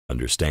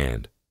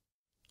Understand.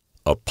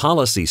 A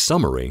policy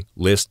summary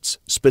lists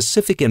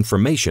specific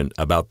information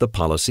about the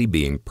policy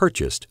being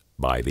purchased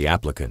by the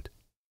applicant.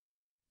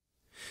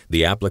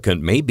 The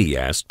applicant may be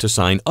asked to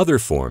sign other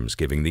forms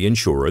giving the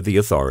insurer the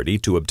authority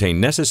to obtain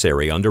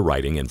necessary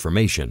underwriting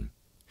information.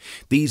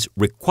 These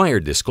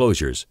required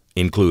disclosures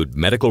include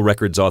medical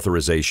records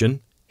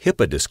authorization,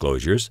 HIPAA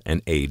disclosures,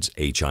 and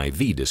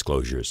AIDS/HIV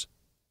disclosures.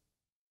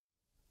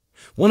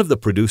 One of the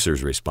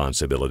producer's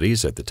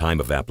responsibilities at the time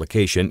of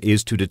application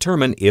is to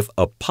determine if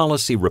a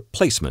policy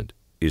replacement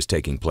is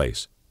taking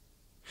place.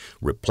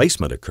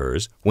 Replacement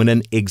occurs when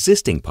an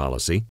existing policy